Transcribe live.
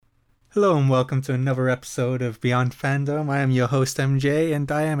Hello and welcome to another episode of Beyond Fandom. I am your host MJ, and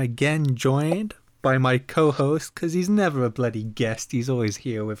I am again joined by my co-host, because he's never a bloody guest, he's always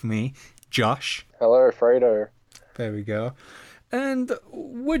here with me, Josh. Hello, Fredo. There we go. And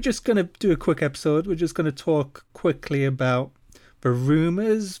we're just going to do a quick episode. We're just going to talk quickly about the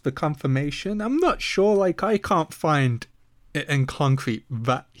rumors, the confirmation. I'm not sure, I can't find it in concrete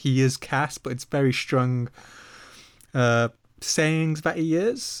that he is cast, but it's very strong sayings that he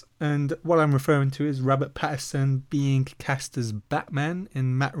is. And what I'm referring to is Robert Pattinson being cast as Batman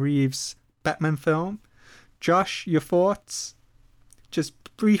in Matt Reeves' Batman film. Josh, your thoughts? Just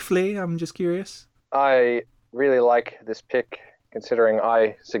briefly, I'm just curious. I really like this pick, considering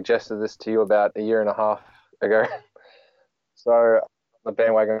I suggested this to you about a year and a half ago. So, I'm the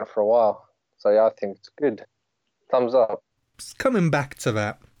bandwagon for a while. So, yeah, I think it's good. Thumbs up. Coming back to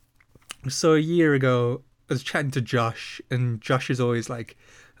that. So, a year ago, I was chatting to Josh, and Josh is always like,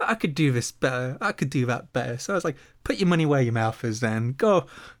 I could do this better. I could do that better. So I was like, put your money where your mouth is then. Go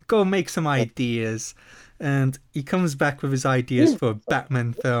make some ideas. And he comes back with his ideas for a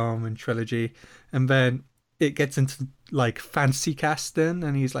Batman film and trilogy. And then it gets into fancy casting.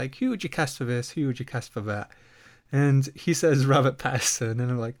 And he's like, who would you cast for this? Who would you cast for that? And he says Robert Pattinson. And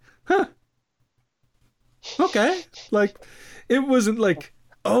I'm like, huh. Okay. It wasn't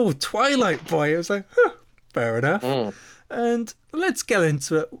oh, Twilight Boy. It was like, huh, fair enough. And let's get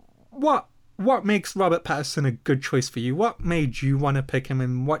into it. What makes Robert Pattinson a good choice for you? What made you want to pick him,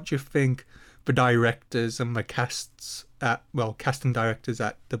 and what do you think the directors and the casting directors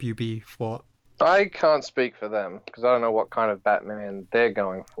at WB thought? I can't speak for them because I don't know what kind of Batman they're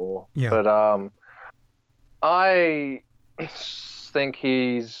going for. Yeah. But I think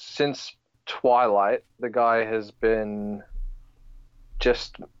since Twilight, the guy has been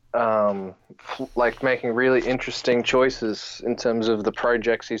just making really interesting choices in terms of the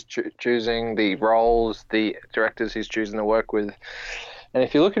projects he's choosing, the roles, the directors he's choosing to work with. And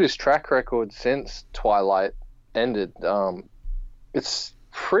if you look at his track record since Twilight ended, it's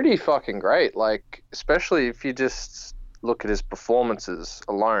pretty fucking great. Especially if you just look at his performances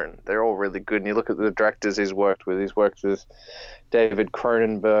alone, they're all really good. And you look at the directors he's worked with David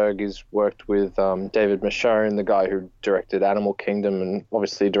Cronenberg, he's worked with David Michôd, the guy who directed Animal Kingdom and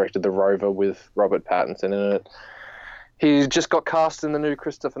obviously directed The Rover with Robert Pattinson in it. He just got cast in the new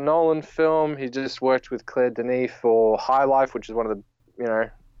Christopher Nolan film. He just worked with Claire Denis for High Life, which is one of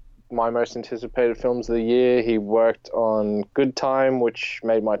the, my most anticipated films of the year. He worked on Good Time, which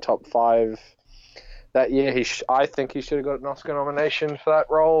made my top 5 that year. I think he should have got an Oscar nomination for that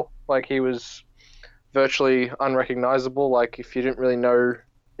role. He was virtually unrecognizable. If you didn't really know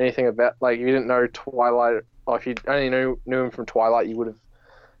anything about, if you didn't know Twilight, or if you only knew him from Twilight, you would have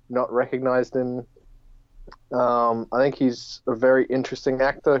not recognized him. I think he's a very interesting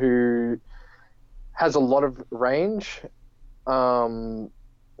actor who has a lot of range.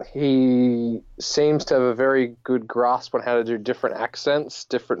 He seems to have a very good grasp on how to do different accents,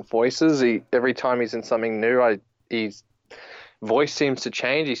 different voices. Every time he's in something new, his voice seems to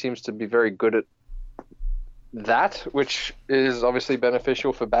change. He seems to be very good at that, which is obviously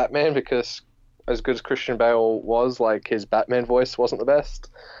beneficial for Batman, because as good as Christian Bale was, his Batman voice wasn't the best.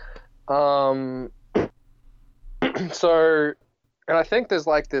 So, and I think there's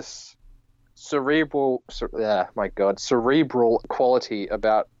this cerebral quality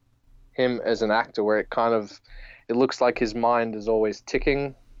about him as an actor, where it looks like his mind is always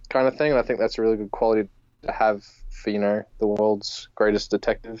ticking, kind of thing. And I think that's a really good quality to have for the world's greatest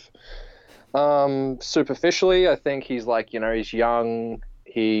detective. Superficially, I think he's he's young.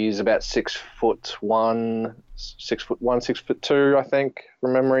 He's about 6'1", 6'2", I think,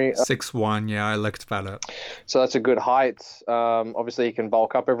 from memory. 6'1", yeah, I looked that up. So that's a good height. Obviously he can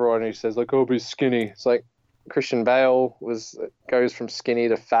bulk up. Everyone who says oh, he's skinny. It's Christian Bale goes from skinny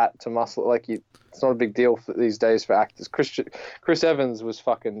to fat to muscle. It's not a big deal these days for actors. Chris Evans was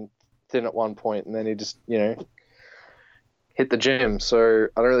fucking thin at one point, and then he just hit the gym. So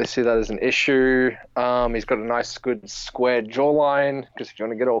I don't really see that as an issue. He's got a nice, good square jawline, because if you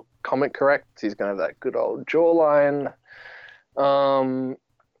want to get all comic correct, he's going to have that good old jawline. I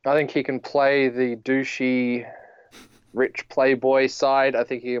think he can play the douchey, rich playboy side. I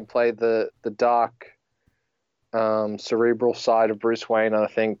think he can play the dark, cerebral side of Bruce Wayne. And I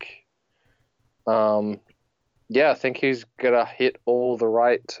think, I think he's going to hit all the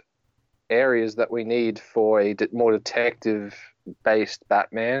right areas that we need for a more detective-based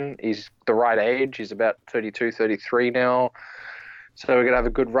Batman. He's the right age. He's about 32, 33 now. So we're going to have a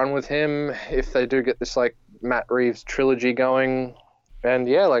good run with him if they do get this Matt Reeves trilogy going. And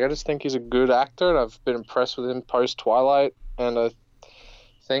I just think he's a good actor, and I've been impressed with him post-Twilight. And I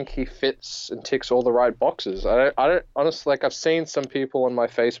think he fits and ticks all the right boxes. I don't honestly, like, I've seen some people on my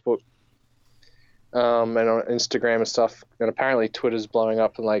Facebook and on Instagram and stuff, and apparently Twitter's blowing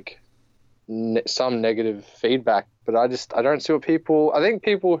up and like some negative feedback. But I don't see what people. I think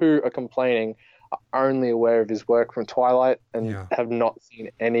people who are complaining are only aware of his work from Twilight and have not seen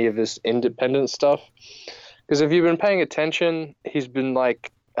any of his independent stuff. Because if you've been paying attention, he's been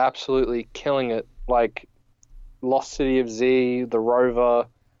like absolutely killing it. Like Lost City of Z, The Rover,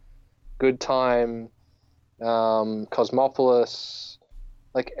 Good Time, Cosmopolis,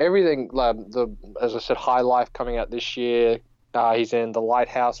 like everything. As I said, High Life coming out this year. He's in The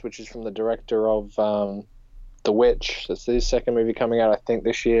Lighthouse, which is from the director of The Witch. That's his second movie coming out, I think,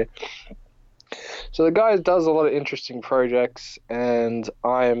 this year. So the guy does a lot of interesting projects, and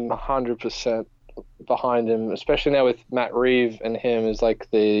I'm 100% behind him, especially now with Matt Reeves and him as like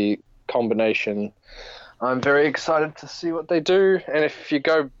the combination. I'm very excited to see what they do. And if you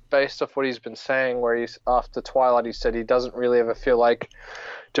go based off what he's been saying, where he's after Twilight, he said he doesn't really ever feel like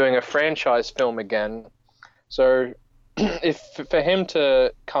doing a franchise film again. So if for him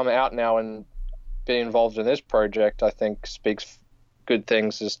to come out now and be involved in this project, I think speaks good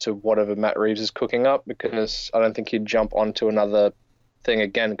things as to whatever Matt Reeves is cooking up, because I don't think he'd jump onto another thing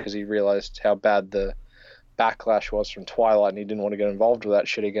again because he realized how bad the backlash was from Twilight and he didn't want to get involved with that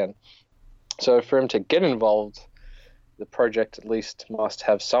shit again. So for him to get involved, the project at least must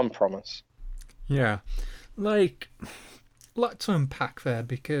have some promise. Yeah, like a lot to unpack there,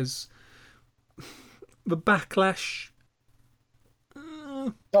 because the backlash.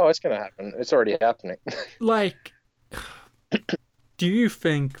 Oh, it's gonna happen. It's already happening. Like, do you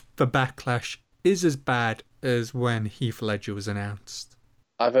think the backlash is as bad as when Heath Ledger was announced?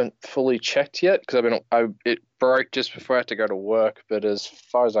 I haven't fully checked yet because it broke just before I had to go to work. But as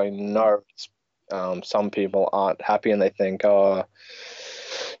far as I know, some people aren't happy and they think, "Oh,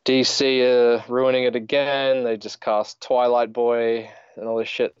 DC are ruining it again. They just cast Twilight Boy and all this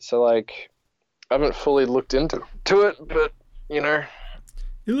shit." So like, I haven't fully looked into it, but you know,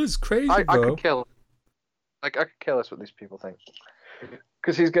 it was crazy. I could care less. Like, I could care less what these people think,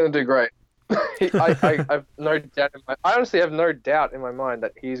 because he's gonna do great. I have no doubt. I honestly have no doubt in my mind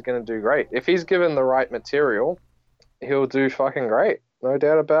that he's gonna do great. If he's given the right material, he'll do fucking great. No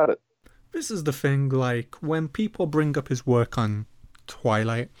doubt about it. This is the thing. Like, when people bring up his work on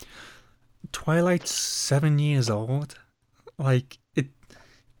Twilight's 7 years old. Like,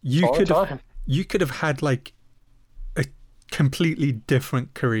 you could have had like a completely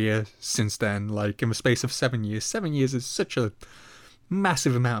different career since then. Like, in the space of 7 years. 7 years is such a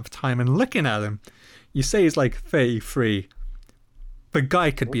massive amount of time, and looking at him, you say he's like 33. The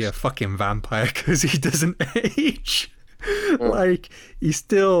guy could be a fucking vampire because he doesn't age. Like, he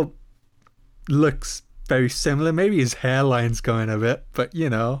still looks very similar. Maybe his hairline's going a bit, but you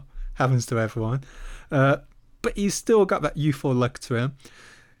know, happens to everyone. But he's still got that youthful look to him.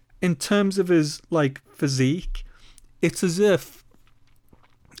 In terms of his like physique, it's as if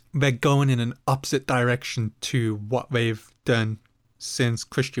they're going in an opposite direction to what they've done since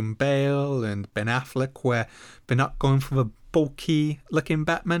Christian Bale and Ben Affleck, where they're not going for the bulky looking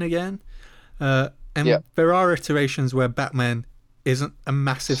Batman again. There are iterations where Batman isn't a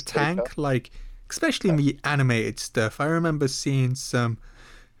massive tank, like especially in the animated stuff. I remember seeing some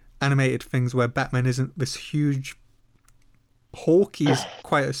animated things where Batman isn't this huge Hulk. He's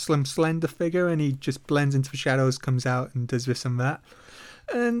quite a slim, slender figure, and he just blends into the shadows, comes out and does this and that.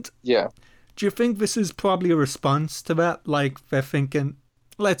 And do you think this is probably a response to that? Like, they're thinking,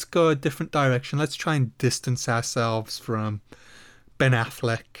 let's go a different direction. Let's try and distance ourselves from Ben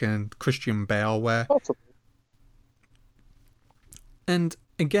Affleck and Christian Bale. And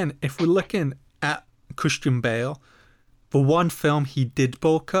again, if we're looking at Christian Bale, the one film he did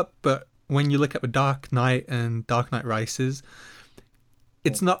bulk up, but when you look at The Dark Knight and Dark Knight Rises,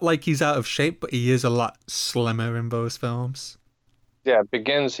 it's not like he's out of shape, but he is a lot slimmer in those films. Yeah,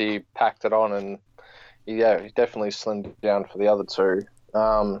 Begins, he packed it on, and he definitely slimmed down for the other two.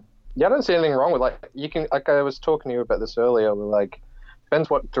 I don't see anything wrong with, like, you can, like I was talking to you about this earlier, with like, depends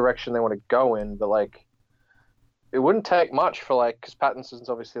what direction they want to go in, but like, it wouldn't take much for like, because Pattinson's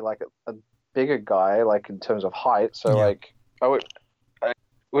obviously like a bigger guy, like in terms of height, so like, I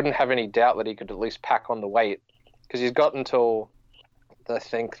wouldn't have any doubt that he could at least pack on the weight, because he's got until, I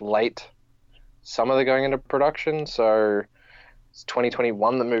think, late summer they're going into production, so it's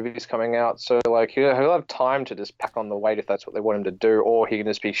 2021 the movie's coming out, so like he'll have time to just pack on the weight if that's what they want him to do, or he can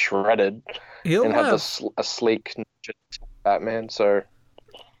just be shredded and have a sleek Batman. So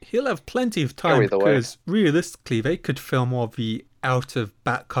he'll have plenty of time, because realistically they could film all the out of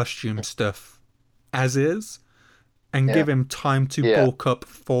bat costume stuff as is, and give him time to Yeah. bulk up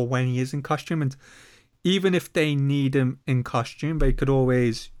for when he is in costume. And even if they need him in costume, they could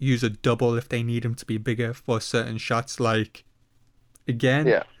always use a double if they need him to be bigger for certain shots. Like,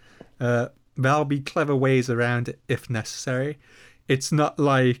 again, there'll be clever ways around it if necessary. It's not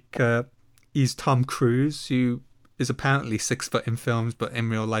like he's Tom Cruise, who is apparently 6 foot in films, but in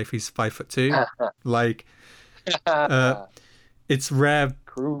real life he's 5'2". Like, it's rare.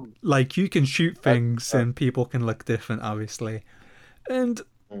 Like, you can shoot things and people can look different, obviously. And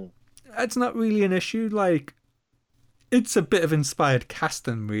that's not really an issue. Like, it's a bit of inspired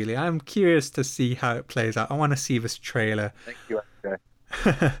casting, really. I'm curious to see how it plays out. I want to see this trailer. Thank you,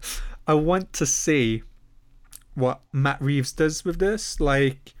 okay. I want to see what Matt Reeves does with this.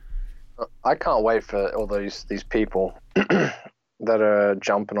 Like, I can't wait for all these people that are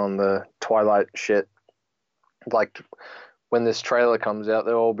jumping on the Twilight shit. Like, when this trailer comes out,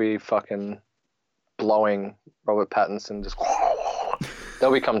 they'll all be fucking blowing Robert Pattinson. Just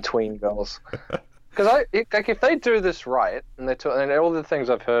they'll become tween girls. Because if they do this right, and and all the things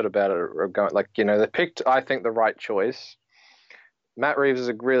I've heard about it are going, like, you know, they picked, I think, the right choice. Matt Reeves is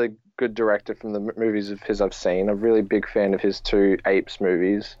a really good director from the movies of his I've seen. A really big fan of his 2 Apes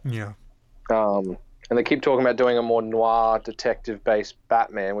movies. Yeah. And they keep talking about doing a more noir detective-based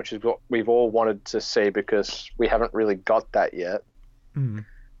Batman, which is what we've all wanted to see because we haven't really got that yet.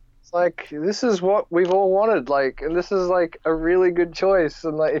 It's like, this is what we've all wanted, like, and this is like a really good choice.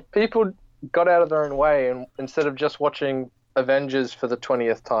 And like, if people got out of their own way and instead of just watching Avengers for the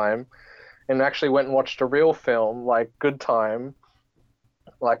 20th time and actually went and watched a real film like Good Time,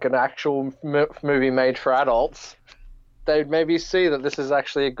 like an actual movie made for adults, they'd maybe see that this is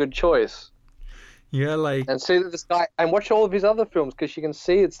actually a good choice. Yeah, like, and see that this guy, and watch all of his other films, because you can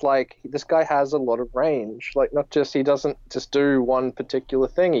see it's like this guy has a lot of range. Like, not just, he doesn't just do one particular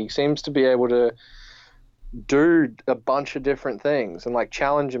thing. He seems to be able to do a bunch of different things and like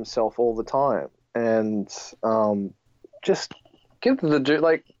challenge himself all the time. And just give the dude,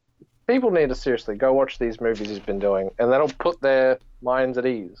 like, people need to seriously go watch these movies he's been doing, and that'll put their minds at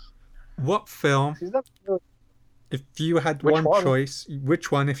ease. What film, if you had one choice, which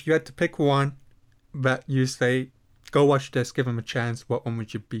one, if you had to pick one that you say, go watch this, give him a chance, what one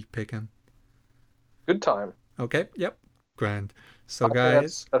would you be picking? Good Time. Okay, yep, grand. So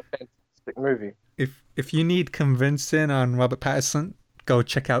guys, that's a fantastic movie. If you need convincing on Robert Pattinson, go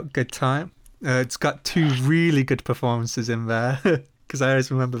check out Good Time. It's got 2 really good performances in there, because I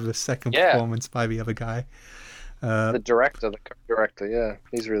always remember the second performance by the other guy. The co-director, yeah,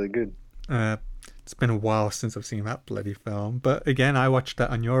 he's really good. It's been a while since I've seen that bloody film, but again, I watched that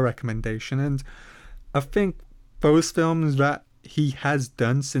on your recommendation, and I think those films that he has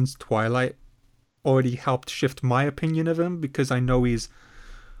done since Twilight already helped shift my opinion of him, because I know he's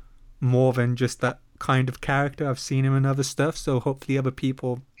more than just that kind of character. I've seen him in other stuff, so hopefully other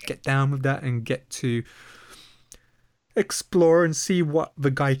people get down with that and get to explore and see what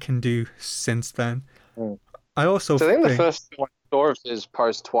the guy can do since then. I also think the first thing I saw of his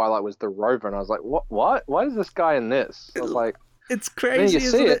post Twilight was The Rover, and I was like, what? Why is this guy in this? I was like, it's crazy,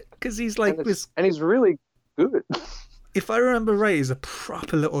 isn't it? Because he's like this, and he's really good. If I remember right, he's a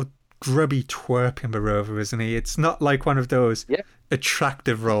proper little grubby twerp in The Rover, isn't he? It's not like one of those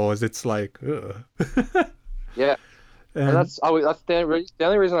attractive roles. It's like, ugh. Yeah. And that's the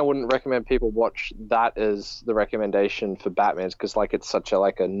only reason I wouldn't recommend people watch that as the recommendation for Batman, is because like it's such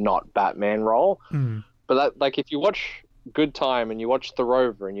a not Batman role. But that, like, if you watch Good Time and you watch The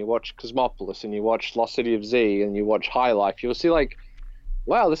Rover and you watch Cosmopolis and you watch Lost City of Z and you watch High Life, you'll see like,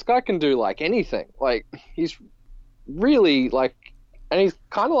 wow, this guy can do like anything. Like, he's really like, and he's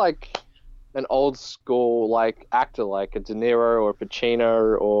kind of like an old school like actor, like a De Niro or a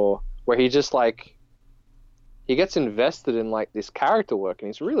Pacino, or where he just like, he gets invested in like this character work, and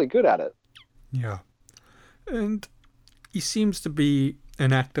he's really good at it. Yeah. And he seems to be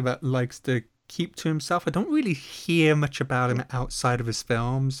an actor that likes to keep to himself. I don't really hear much about him outside of his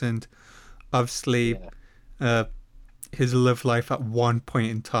films, and obviously his love life at one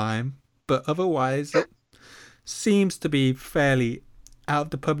point in time, but otherwise it seems to be fairly out of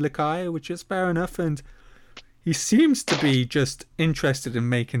the public eye, which is fair enough. And he seems to be just interested in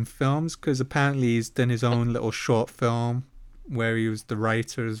making films, because apparently he's done his own little short film where he was the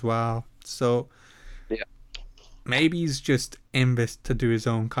writer as well. So maybe he's just in this to do his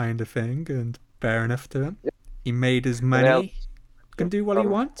own kind of thing, and fair enough to him. He made his money, now, can do what he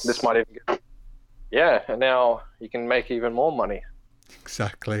wants. This might even get... Yeah, and now he can make even more money.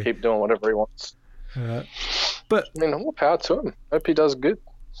 Exactly. Keep doing whatever he wants. But I mean, more power to him. Hope he does good.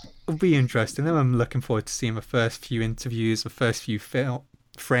 It'll be interesting. I'm looking forward to seeing the first few interviews, the first few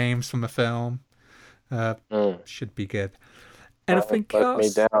frames from the film. Should be good. Anything Let me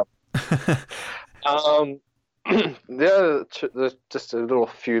else? down. There's just a little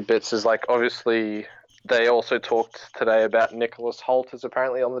few bits is like obviously they also talked today about Nicholas Hoult is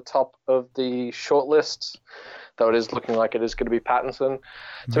apparently on the top of the shortlist, though it is looking like it is going to be Pattinson.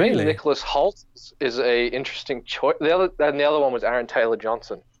 To me, Really? Nicholas Hoult is a interesting choice. The other one was Aaron Taylor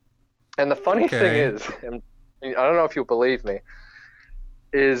Johnson. And the funny thing is, and I don't know if you'll believe me,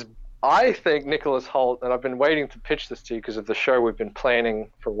 is I think Nicholas Hoult, and I've been waiting to pitch this to you because of the show we've been planning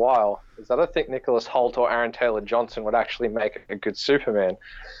for a while, is that I think Nicholas Hoult or Aaron Taylor Johnson would actually make a good Superman.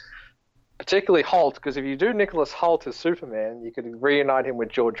 Particularly Hoult, because if you do Nicholas Hoult as Superman, you could reunite him with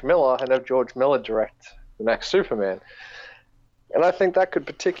George Miller and have George Miller direct the next Superman. And I think that could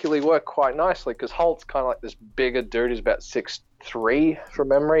particularly work quite nicely because Holt's kind of like this bigger dude. He's about 6'3" from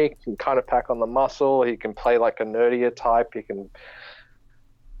memory. He can kind of pack on the muscle. He can play like a nerdier type. He can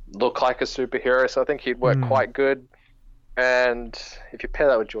look like a superhero. So I think he'd work quite good. And if you pair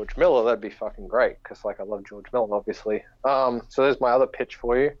that with George Miller, that'd be fucking great because like I love George Miller, obviously. So there's my other pitch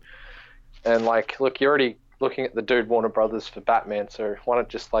for you. And like, look, you're already looking at the dude Warner Brothers for Batman, so why not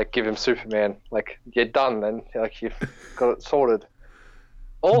just like give him Superman? Like you're done then, like you've got it sorted.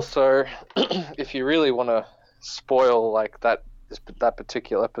 Also, if you really want to spoil like that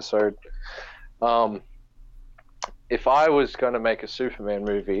particular episode, if I was going to make a Superman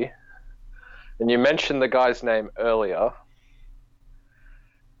movie, and you mentioned the guy's name earlier,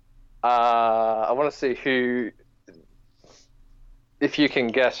 I want to see who. If you can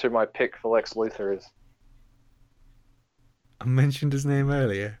guess who my pick for Lex Luthor is. I mentioned his name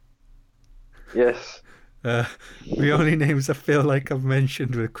earlier. Yes. The only names I feel like I've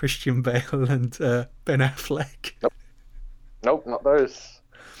mentioned were Christian Bale and Ben Affleck. Nope, not those.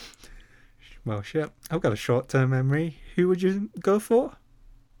 Well, shit. I've got a short-term memory. Who would you go for?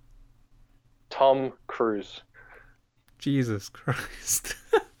 Tom Cruise. Jesus Christ.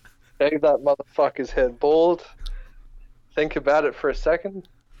 Shave that motherfucker's head bald. Think about it for a second.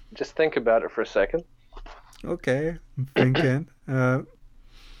 Just think about it for a second. Okay, I'm thinking.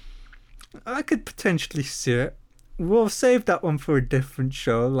 I could potentially see it. We'll save that one for a different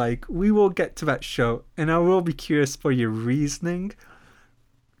show. Like, we will get to that show, and I will be curious for your reasoning.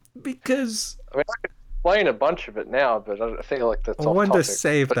 Because I mean, I could explain a bunch of it now, but I feel like that's off topic.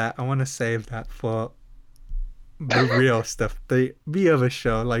 I want to save that for the real stuff. The other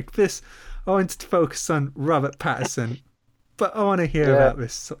show. Like this, I wanted to focus on Robert Pattinson. But I want to hear about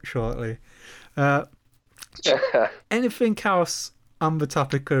this shortly. Anything else on the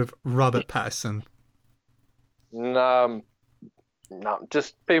topic of Robert Pattinson? No,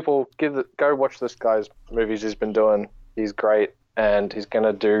 just people go watch this guy's movies he's been doing. He's great, and he's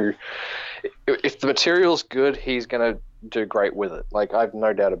gonna do. If the material's good, he's gonna do great with it. Like I've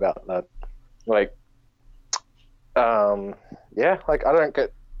no doubt about that. Like, like I don't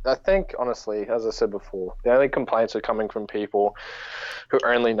get. I think, honestly, as I said before, the only complaints are coming from people who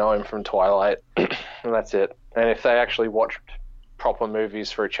only know him from Twilight, and that's it. And if they actually watched proper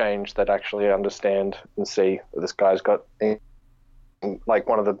movies for a change, they'd actually understand and see that this guy's got like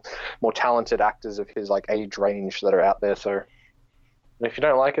one of the more talented actors of his like age range that are out there. So if you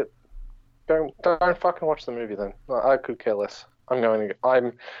don't like it, don't fucking watch the movie then. I could care less.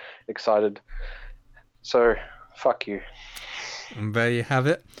 I'm excited. So fuck you. And there you have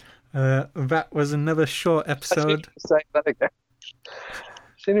it. That was another short episode. Saying that again.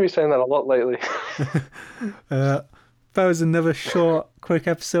 Seem to be saying that a lot lately. That was another short, quick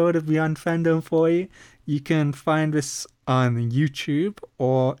episode of Beyond Fandom for you. You can find this on YouTube,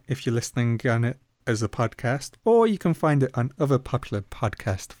 or if you're listening on it as a podcast, or you can find it on other popular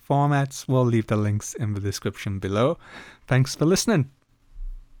podcast formats. We'll leave the links in the description below. Thanks for listening.